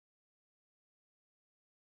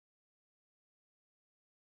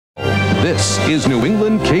This is New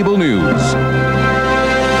England Cable News.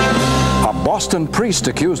 A Boston priest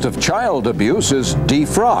accused of child abuse is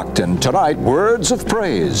defrocked, and tonight, words of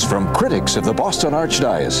praise from critics of the Boston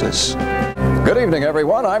Archdiocese. Good evening,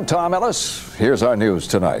 everyone. I'm Tom Ellis. Here's our news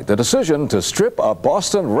tonight. The decision to strip a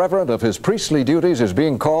Boston reverend of his priestly duties is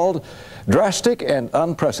being called drastic and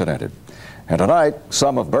unprecedented. And tonight,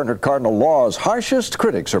 some of Bernard Cardinal Law's harshest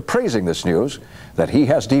critics are praising this news that he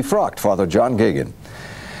has defrocked Father John Geoghan.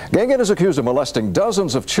 Geoghan is accused of molesting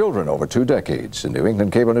dozens of children over 2 decades. And New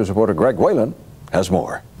England Cable News reporter Greg Whalen has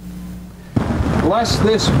more. Bless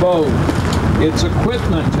this boat, its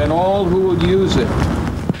equipment, and all who will use it.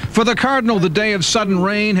 For the Cardinal, the day of sudden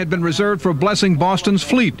rain had been reserved for blessing Boston's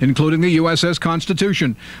fleet, including the USS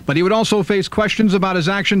Constitution. But he would also face questions about his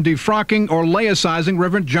action defrocking or laicizing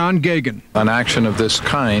Reverend John Geoghan. An action of this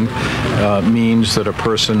kind means that a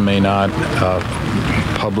person may not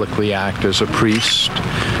publicly act as a priest,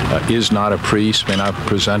 is not a priest, may not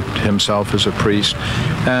present himself as a priest,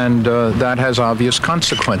 and that has obvious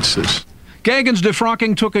consequences. Geoghan's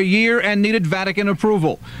defrocking took a year and needed Vatican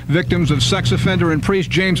approval. Victims of sex offender and priest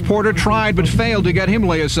James Porter tried but failed to get him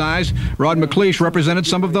laicized. Rod McLeish represented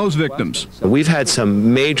some of those victims. We've had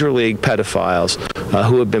some major league pedophiles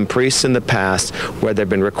who have been priests in the past where there have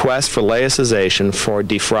been requests for laicization for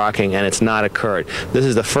defrocking, and it's not occurred. This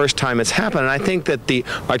is the first time it's happened, and I think that the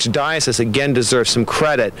Archdiocese again deserves some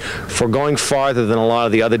credit for going farther than a lot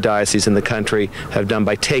of the other dioceses in the country have done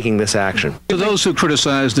by taking this action. To those who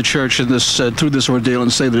criticize the church in this through this ordeal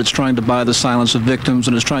and say that it's trying to buy the silence of victims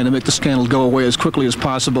and is trying to make the scandal go away as quickly as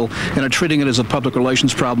possible and are treating it as a public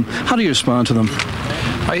relations problem, how do you respond to them?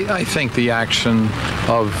 I think the action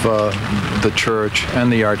of the church and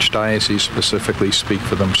the Archdiocese specifically speak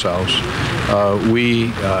for themselves.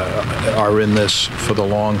 We are in this for the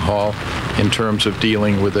long haul in terms of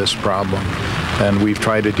dealing with this problem, and we've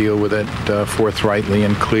tried to deal with it forthrightly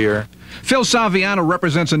and clear. Phil Saviano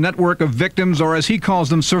represents a network of victims, or as he calls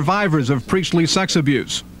them, survivors of priestly sex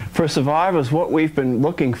abuse. For survivors, what we've been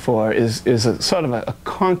looking for is a sort of a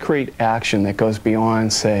concrete action that goes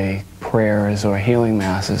beyond, say, prayers or healing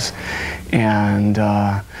masses. And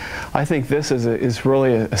I think this is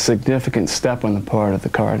really a significant step on the part of the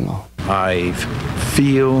Cardinal. I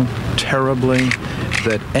feel terribly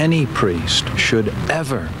that any priest should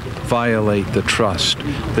ever violate the trust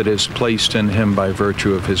that is placed in him by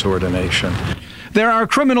virtue of his ordination. There are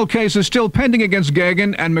criminal cases still pending against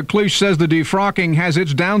Geoghan, and McLeish says the defrocking has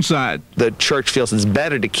its downside. The church feels it's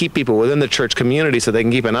better to keep people within the church community so they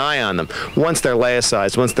can keep an eye on them. Once they're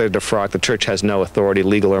laicized, once they're defrocked, the church has no authority,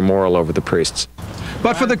 legal or moral, over the priests.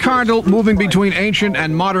 But for the Cardinal, moving between ancient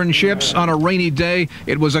and modern ships on a rainy day,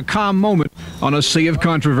 it was a calm moment on a sea of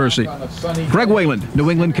controversy. Greg Whalen, New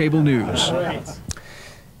England Cable News.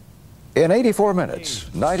 In 84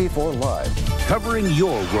 minutes, 94 Live. Covering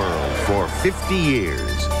your world for 50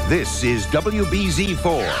 years, this is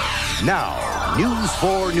WBZ4. Now, News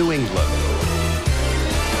for New England.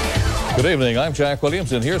 Good evening, I'm Jack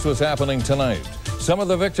Williams, and here's what's happening tonight. Some of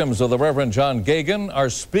the victims of the Reverend John Geoghan are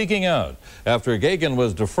speaking out after Geoghan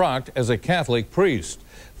was defrocked as a Catholic priest.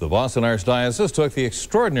 The Boston Archdiocese took the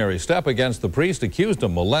extraordinary step against the priest accused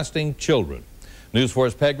of molesting children. News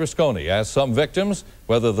 4's Peg Risconi asked some victims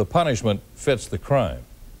whether the punishment fits the crime.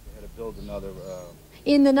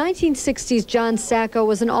 In the 1960s, John Sacco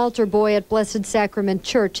was an altar boy at Blessed Sacrament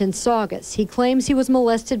Church in Saugus. He claims he was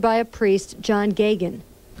molested by a priest, John Geoghan.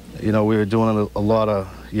 You know, we were doing a lot of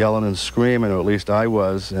yelling and screaming, or at least I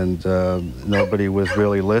was, and nobody was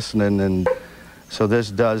really listening, and so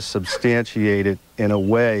this does substantiate it in a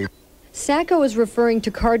way. Sacco is referring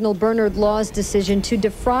to Cardinal Bernard Law's decision to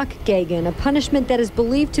defrock Geoghan, a punishment that is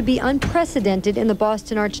believed to be unprecedented in the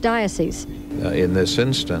Boston Archdiocese. In this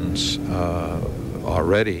instance,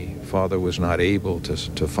 already Father was not able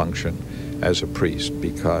to function as a priest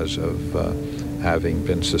because of having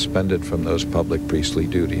been suspended from those public priestly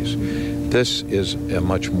duties. This is a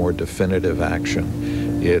much more definitive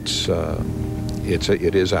action. It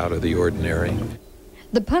is out of the ordinary.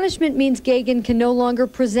 The punishment means Geoghan can no longer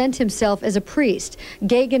present himself as a priest.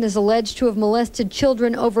 Geoghan is alleged to have molested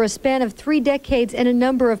children over a span of 3 decades in a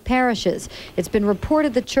number of parishes. It's been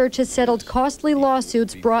reported the church has settled costly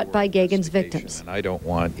lawsuits brought by Geoghan's victims. And I don't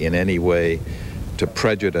want in any way to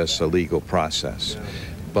prejudice a legal process,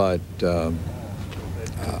 but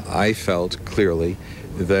I felt clearly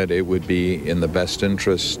that it would be in the best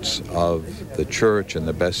interests of the church, in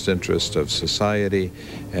the best interests of society,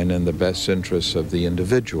 and in the best interests of the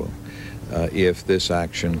individual if this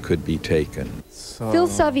action could be taken. Phil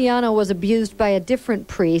Saviano was abused by a different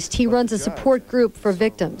priest. He runs a support group for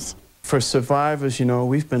victims. For survivors, you know,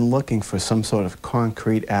 we've been looking for some sort of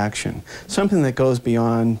concrete action, something that goes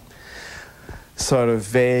beyond sort of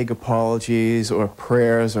vague apologies or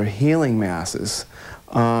prayers or healing masses.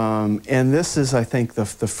 And this is, I think, the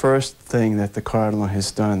first thing that the Cardinal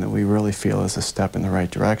has done that we really feel is a step in the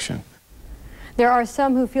right direction. There are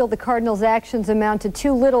some who feel the Cardinal's actions amount to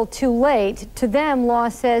too little, too late. To them, Law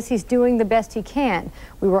says he's doing the best he can.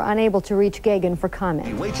 We were unable to reach Geoghan for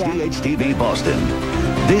comment. WHDH-TV Boston.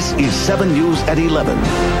 This is 7 News at 11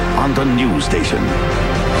 on the news station.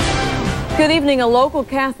 Good evening. A local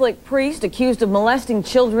Catholic priest accused of molesting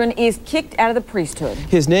children is kicked out of the priesthood.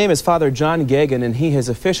 His name is Father John Geoghan, and he has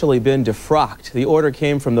officially been defrocked. The order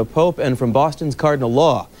came from the Pope and from Boston's Cardinal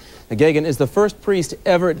Law. Now, Geoghan is the first priest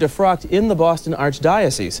ever defrocked in the Boston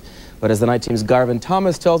Archdiocese. But as the night team's Garvin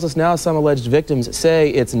Thomas tells us now, some alleged victims say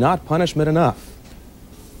it's not punishment enough.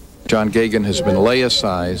 John Geoghan has been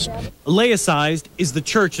laicized. Laicized is the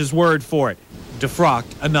church's word for it.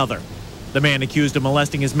 Defrocked, another. The man accused of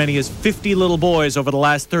molesting as many as 50 little boys over the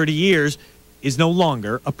last 30 years is no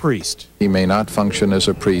longer a priest. He may not function as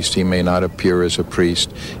a priest. He may not appear as a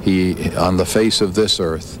priest. On the face of this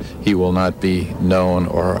earth, he will not be known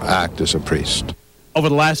or act as a priest. Over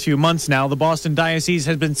the last few months now, the Boston Diocese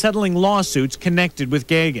has been settling lawsuits connected with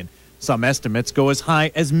Geoghan. Some estimates go as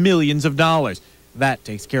high as millions of dollars. That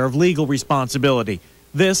takes care of legal responsibility.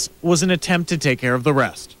 This was an attempt to take care of the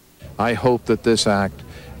rest. I hope that this act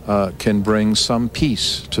can bring some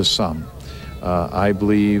peace to some. I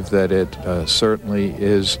believe that it certainly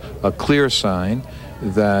is a clear sign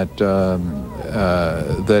that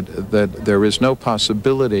that there is no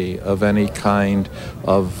possibility of any kind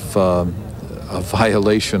of a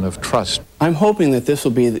violation of trust. I'm hoping that this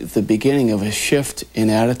will be the beginning of a shift in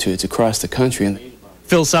attitudes across the country.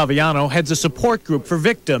 Phil Saviano heads a support group for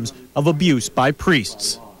victims of abuse by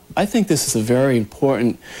priests. I think this is a very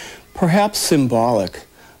important, perhaps symbolic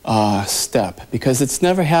step, because it's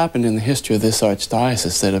never happened in the history of this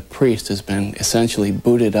archdiocese that a priest has been essentially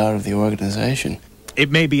booted out of the organization.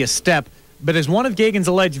 It may be a step, but as one of Geoghan's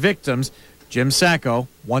alleged victims, Jim Sacco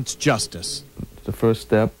wants justice. The first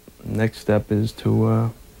step, next step is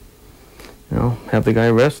to, have the guy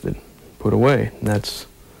arrested, put away, and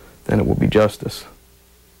then it will be justice.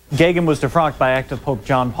 Geoghan was defrocked by act of Pope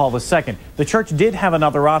John Paul II. The church did have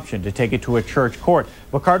another option, to take it to a church court,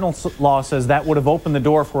 but Cardinal Law says that would have opened the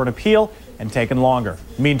door for an appeal and taken longer.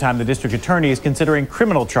 Meantime, the district attorney is considering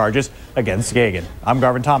criminal charges against Geoghan. I'm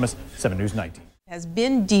Garvin Thomas, 7 News 19. Has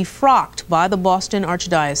been defrocked by the Boston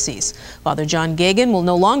Archdiocese. Father John Geoghan will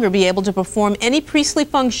no longer be able to perform any priestly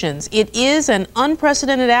functions. It is an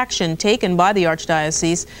unprecedented action taken by the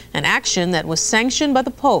Archdiocese, an action that was sanctioned by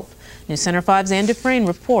the Pope. News Center 5's Ann Dufresne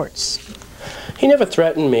reports. He never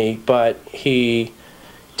threatened me, but he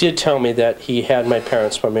did tell me that he had my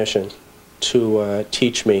parents' permission to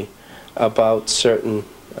teach me about certain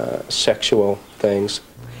sexual things.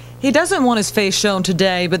 He doesn't want his face shown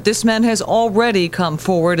today, but this man has already come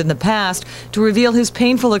forward in the past to reveal his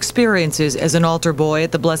painful experiences as an altar boy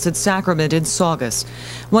at the Blessed Sacrament in Saugus,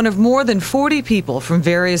 one of more than 40 people from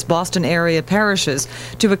various Boston area parishes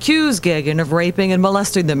to accuse Geoghan of raping and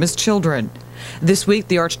molesting them as children. This week,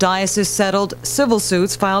 the Archdiocese settled civil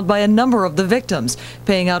suits filed by a number of the victims,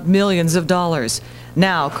 paying out millions of dollars.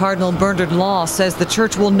 Now, Cardinal Bernard Law says the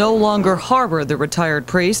church will no longer harbor the retired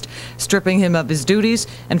priest, stripping him of his duties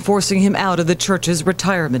and forcing him out of the church's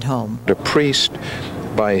retirement home. A priest,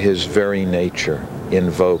 by his very nature,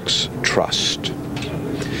 invokes trust.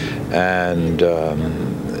 And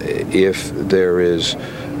if there is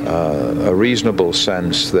a reasonable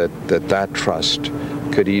sense that trust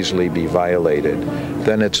could easily be violated,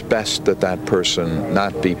 then it's best that that person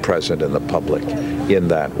not be present in the public in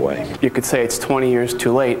that way. You could say it's 20 years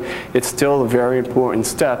too late. It's still a very important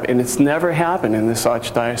step, and it's never happened in this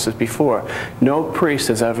archdiocese before. No priest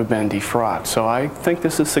has ever been defrocked, so I think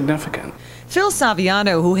this is significant. Phil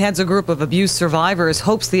Saviano, who heads a group of abuse survivors,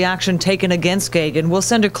 hopes the action taken against Geoghan will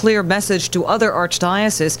send a clear message to other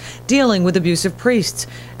archdioceses dealing with abusive priests.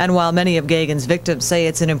 And while many of Geoghan's victims say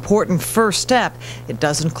it's an important first step, it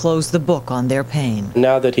doesn't close the book on their pain.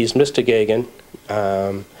 Now that he's Mr. Geoghan,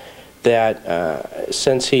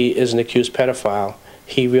 since he is an accused pedophile,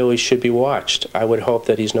 he really should be watched. I would hope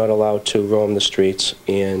that he's not allowed to roam the streets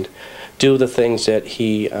and do the things that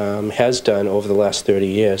he has done over the last 30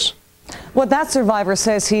 years. What that survivor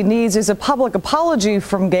says he needs is a public apology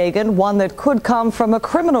from Geoghan, one that could come from a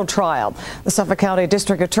criminal trial. The Suffolk County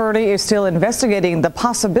District Attorney is still investigating the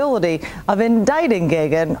possibility of indicting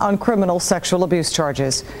Geoghan on criminal sexual abuse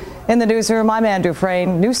charges. In the newsroom, I'm Ann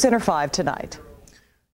Dufresne, News Center 5 tonight.